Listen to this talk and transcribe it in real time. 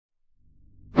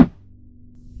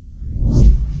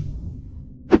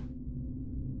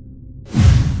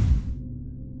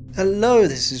Hello,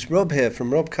 this is Rob here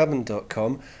from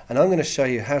robcoven.com, and I'm going to show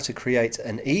you how to create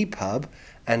an ePub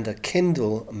and a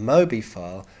Kindle Mobi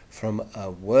file from a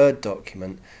Word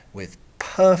document with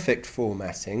perfect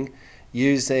formatting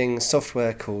using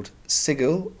software called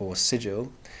Sigil or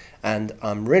Sigil. And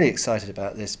I'm really excited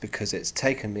about this because it's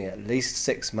taken me at least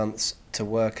 6 months to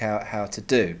work out how to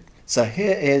do. So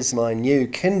here is my new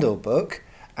Kindle book,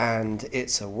 and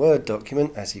it's a Word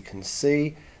document, as you can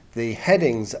see. The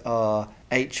headings are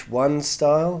H1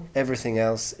 style, everything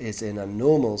else is in a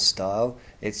normal style.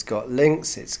 It's got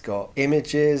links, it's got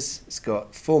images, it's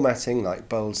got formatting like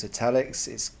bolds, italics,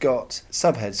 it's got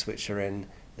subheads which are in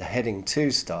the heading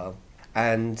 2 style.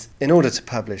 And in order to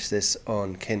publish this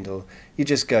on Kindle, you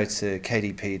just go to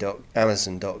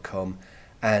kdp.amazon.com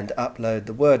and upload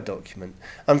the Word document.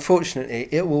 Unfortunately,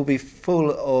 it will be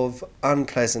full of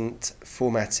unpleasant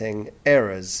formatting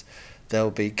errors.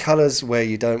 There'll be colours where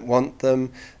you don't want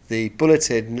them. The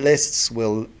bulleted lists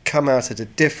will come out at a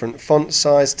different font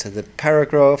size to the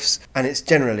paragraphs, and it's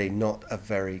generally not a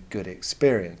very good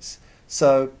experience.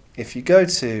 So if you go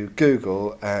to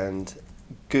Google and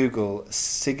Google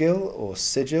Sigil or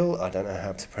Sigil, I don't know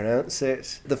how to pronounce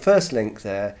it, the first link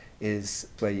there is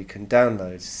where you can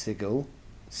download Sigil,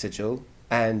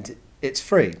 and it's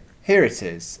free. Here it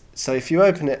is. So if you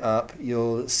open it up,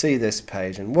 you'll see this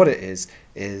page, and what it is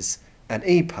an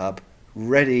ePub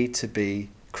ready to be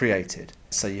created.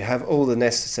 So you have all the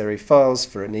necessary files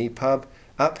for an ePub.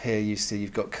 Up here you see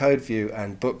you've got code view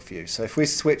and book view. So if we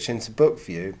switch into book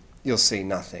view, you'll see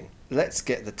nothing. Let's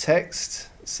get the text.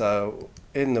 So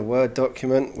in the Word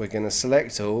document, we're going to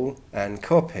select all and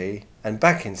copy, and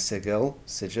back in Sigil,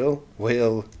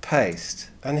 we'll paste.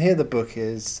 And here the book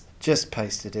is just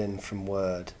pasted in from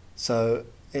Word. So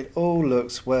it all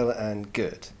looks well and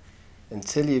good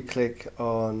until you click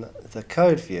on the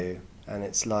code view, and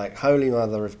it's like Holy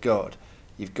Mother of God.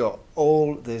 You've got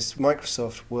all this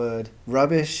Microsoft Word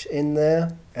rubbish in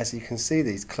there. As you can see,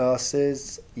 these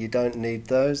classes, you don't need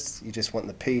those. You just want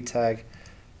the P tag.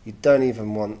 You don't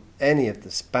even want any of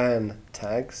the span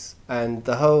tags, and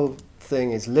the whole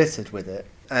thing is littered with it.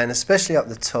 And especially up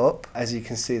the top, as you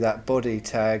can see, that body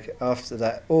tag, after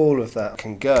that, all of that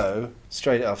can go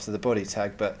straight after the body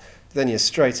tag, but then you're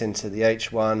straight into the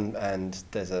H1 and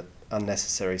there's an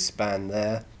unnecessary span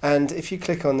there. And if you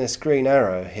click on this green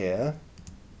arrow here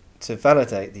to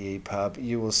validate the ePub,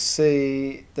 you will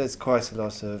see there's quite a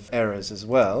lot of errors as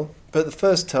well. But the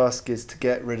first task is to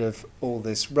get rid of all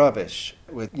this rubbish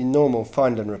with your normal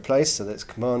find and replace, so that's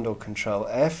Command or Control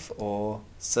F or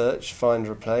search, find,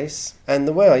 replace. And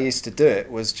the way I used to do it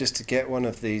was just to get one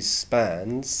of these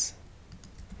spans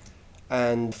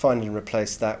and find and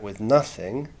replace that with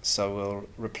nothing, so we'll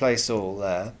replace all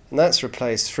there, and that's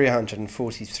replaced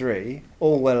 343,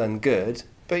 all well and good,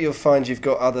 but you'll find you've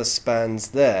got other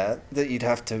spans there that you'd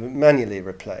have to manually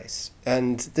replace.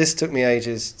 And this took me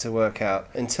ages to work out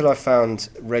until I found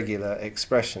regular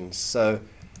expressions. So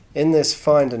in this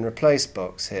find and replace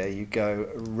box here, you go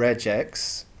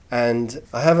regex, and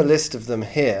I have a list of them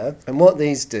here, and what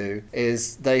these do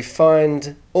is they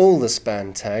find all the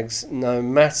span tags no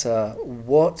matter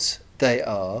what they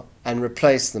are and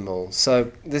replace them all.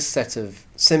 So this set of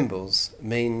symbols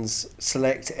means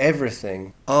select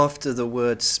everything after the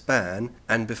word span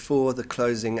and before the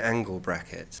closing angle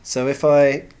bracket. So if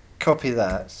I copy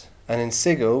that, and in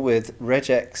Sigil with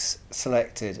regex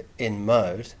selected in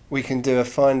mode, we can do a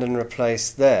find and replace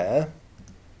there,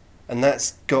 and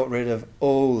that's got rid of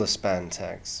all the span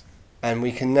tags. And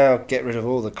we can now get rid of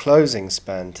all the closing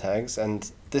span tags,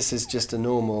 and this is just a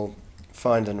normal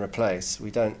find and replace.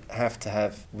 We don't have to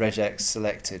have regex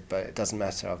selected, but it doesn't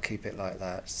matter, I'll keep it like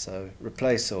that. So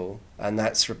replace all, and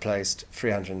that's replaced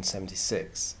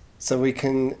 376. So we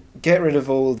can get rid of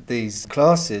all these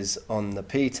classes on the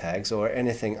P tags or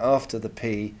anything after the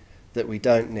P that we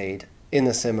don't need in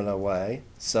a similar way.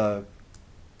 So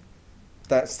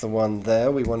that's the one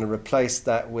there. We want to replace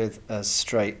that with a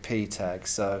straight P tag.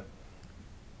 So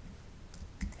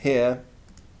here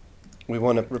we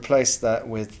want to replace that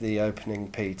with the opening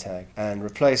P tag and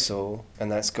replace all,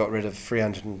 and that's got rid of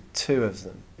 302 of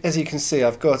them. As you can see,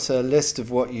 I've got a list of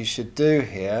what you should do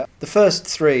here. The first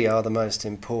 3 are the most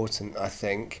important, I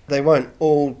think. They won't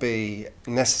all be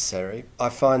necessary. I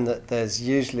find that there's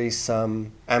usually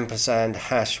some ampersand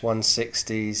hash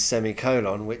 160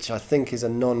 semicolon, which I think is a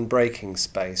non-breaking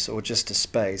space or just a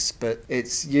space, but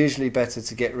it's usually better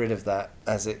to get rid of that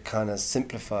as it kind of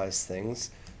simplifies things.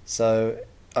 So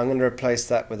I'm going to replace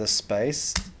that with a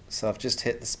space. So I've just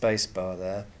hit the space bar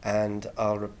there, and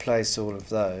I'll replace all of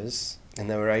those. and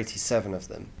there were 87 of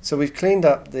them. So we've cleaned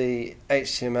up the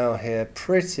HTML here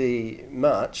pretty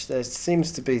much. There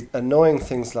seems to be annoying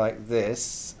things like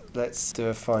this. Let's do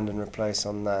a find and replace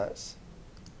on that.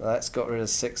 Well, that's got rid of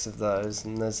 6 of those,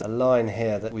 and there's a line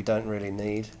here that we don't really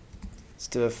need. Let's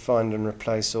do a find and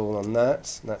replace all on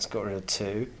that, and that's got rid of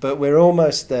 2. But we're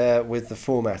almost there with the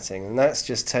formatting, and that's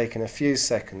just taken a few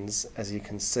seconds, as you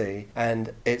can see,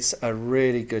 and it's a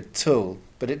really good tool.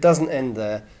 But it doesn't end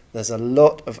there. There's a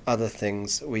lot of other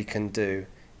things we can do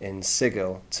in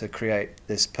Sigil to create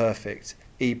this perfect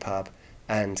ePub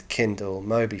and Kindle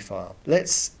Mobi file.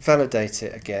 Let's validate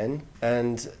it again,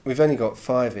 and we've only got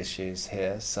 5 issues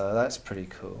here, so that's pretty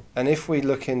cool. And if we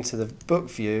look into the book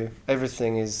view,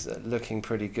 everything is looking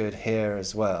pretty good here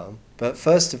as well. But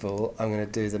first of all, I'm going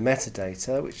to do the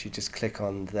metadata, which you just click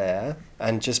on there,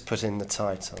 and just put in the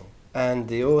title and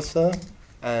the author,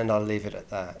 and I'll leave it at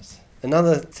that.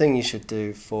 Another thing you should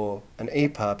do for an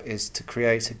ePub is to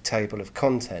create a table of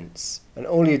contents, and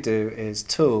all you do is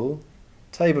Tool,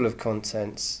 Table of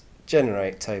Contents,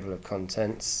 Generate Table of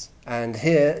Contents, and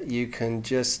here you can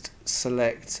just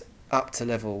select up to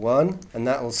level 1, and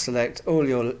that will select all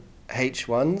your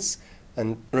H1s.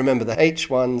 And remember, the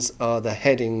H1s are the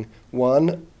heading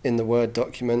 1 in the Word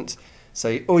document,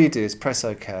 so all you do is press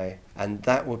OK, and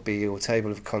that will be your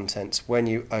table of contents when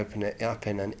you open it up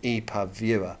in an ePub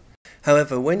viewer.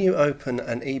 However, when you open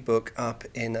an ebook up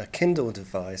in a Kindle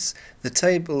device, the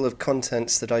table of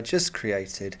contents that I just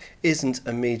created isn't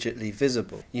immediately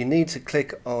visible. You need to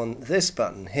click on this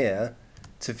button here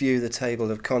to view the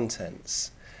table of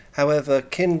contents. However,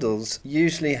 Kindles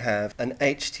usually have an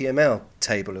HTML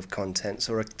table of contents,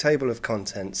 or a table of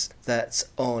contents that's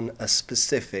on a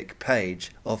specific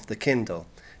page of the Kindle,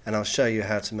 and I'll show you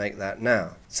how to make that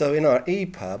now. So in our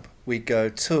ePub, we go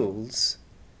Tools,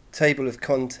 Table of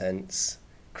Contents,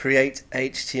 Create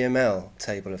HTML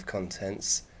Table of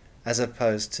Contents, as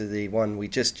opposed to the one we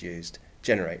just used,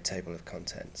 Generate Table of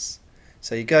Contents.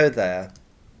 So you go there,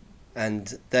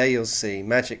 and there you'll see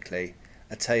magically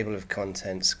a table of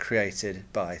contents created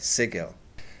by Sigil.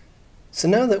 So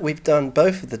now that we've done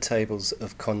both of the tables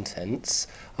of contents,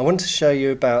 I want to show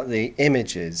you about the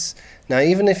images. Now,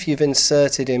 even if you've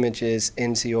inserted images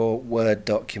into your Word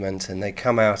document and they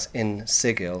come out in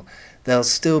Sigil, they'll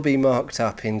still be marked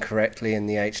up incorrectly in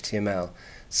the HTML.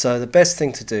 So the best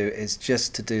thing to do is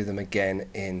just to do them again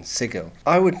in Sigil.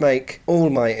 I would make all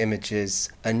my images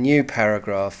a new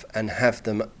paragraph and have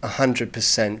them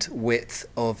 100% width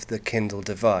of the Kindle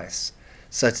device.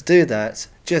 So to do that,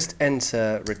 just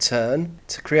enter return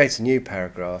to create a new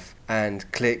paragraph and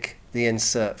click the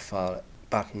insert file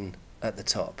button at the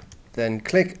top. Then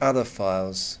click other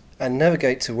files and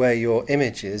navigate to where your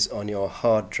image is on your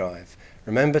hard drive.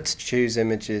 Remember to choose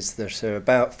images that are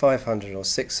about 500 or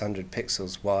 600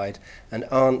 pixels wide and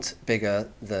aren't bigger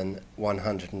than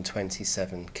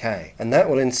 127K. And that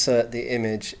will insert the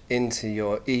image into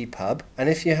your ePub. And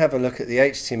if you have a look at the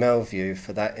HTML view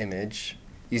for that image,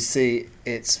 you see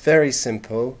it's very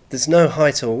simple. There's no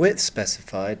height or width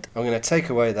specified. I'm going to take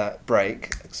away that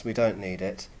break because we don't need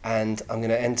it, and I'm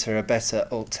going to enter a better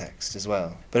alt text as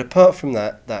well. But apart from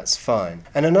that, that's fine.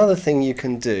 And another thing you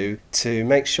can do to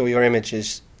make sure your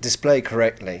images display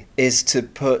correctly is to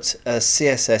put a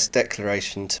CSS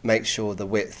declaration to make sure the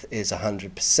width is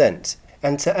 100%.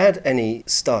 And to add any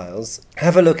styles,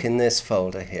 have a look in this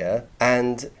folder here,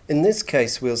 and in this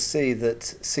case we'll see that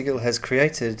Sigil has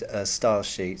created a style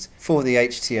sheet for the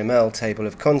HTML table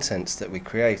of contents that we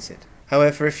created.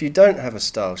 However, if you don't have a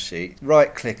style sheet,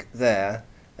 right click there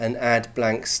and add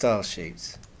blank style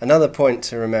sheet. Another point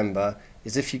to remember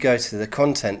is if you go to the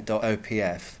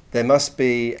content.opf, there must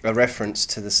be a reference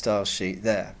to the style sheet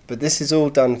there. But this is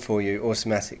all done for you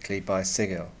automatically by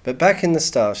Sigil. But back in the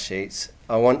style sheet,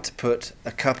 I want to put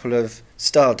a couple of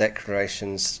style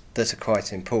declarations that are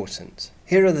quite important.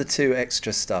 Here are the 2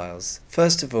 extra styles.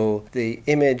 First of all, the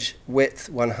image width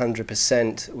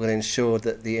 100% will ensure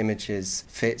that the images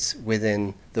fit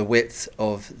within the width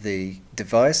of the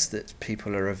device that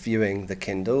people are reviewing the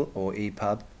Kindle or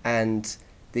ePub, and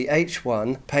the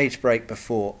H1 page break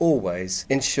before always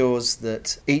ensures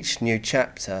that each new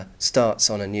chapter starts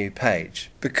on a new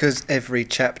page, because every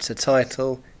chapter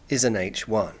title is an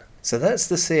H1. So that's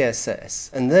the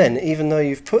CSS, and then even though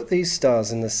you've put these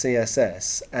styles in the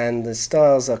CSS and the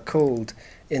styles are called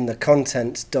in the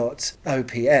content.opf,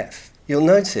 you'll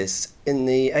notice in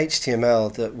the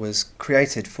HTML that was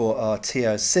created for our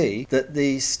TOC that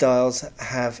these styles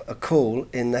have a call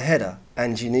in the header,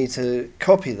 and you need to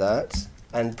copy that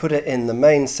and put it in the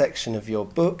main section of your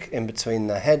book in between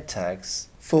the head tags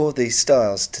for these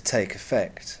styles to take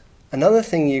effect. Another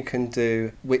thing you can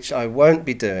do, which I won't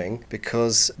be doing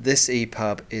because this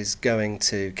ePub is going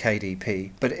to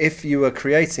KDP, but if you are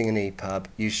creating an ePub,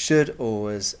 you should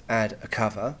always add a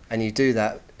cover, and you do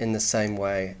that in the same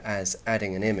way as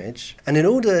adding an image. And in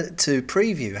order to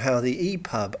preview how the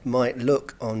ePub might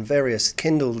look on various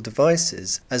Kindle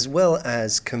devices, as well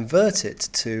as convert it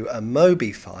to a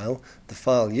Mobi file, the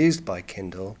file used by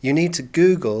Kindle, you need to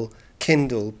Google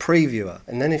Kindle Previewer.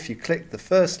 And then if you click the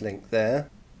first link there,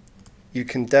 you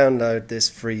can download this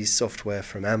free software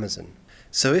from Amazon.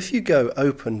 So if you go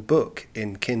Open Book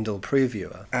in Kindle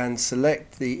Previewer and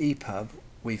select the ePub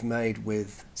we've made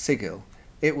with Sigil,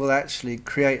 it will actually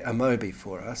create a Mobi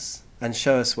for us and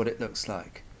show us what it looks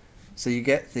like. So you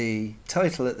get the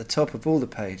title at the top of all the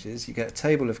pages, you get a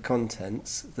table of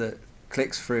contents that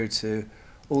clicks through to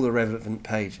all the relevant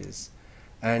pages,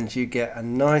 and you get a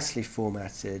nicely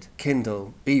formatted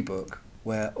Kindle ebook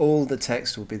where all the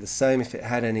text will be the same. If it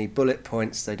had any bullet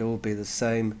points, they'd all be the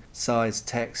same size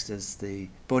text as the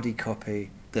body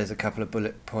copy. There's a couple of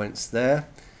bullet points there.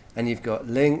 And you've got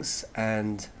links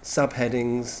and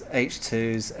subheadings,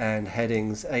 H2s, and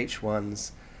headings,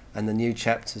 H1s, and the new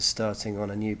chapters starting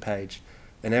on a new page.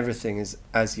 And everything is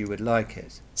as you would like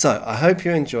it. So I hope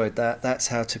you enjoyed that. That's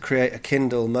how to create a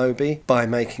Kindle Mobi by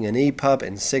making an ePub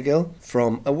in Sigil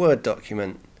from a Word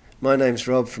document. My name's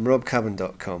Rob from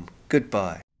robcubbon.com.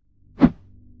 Goodbye.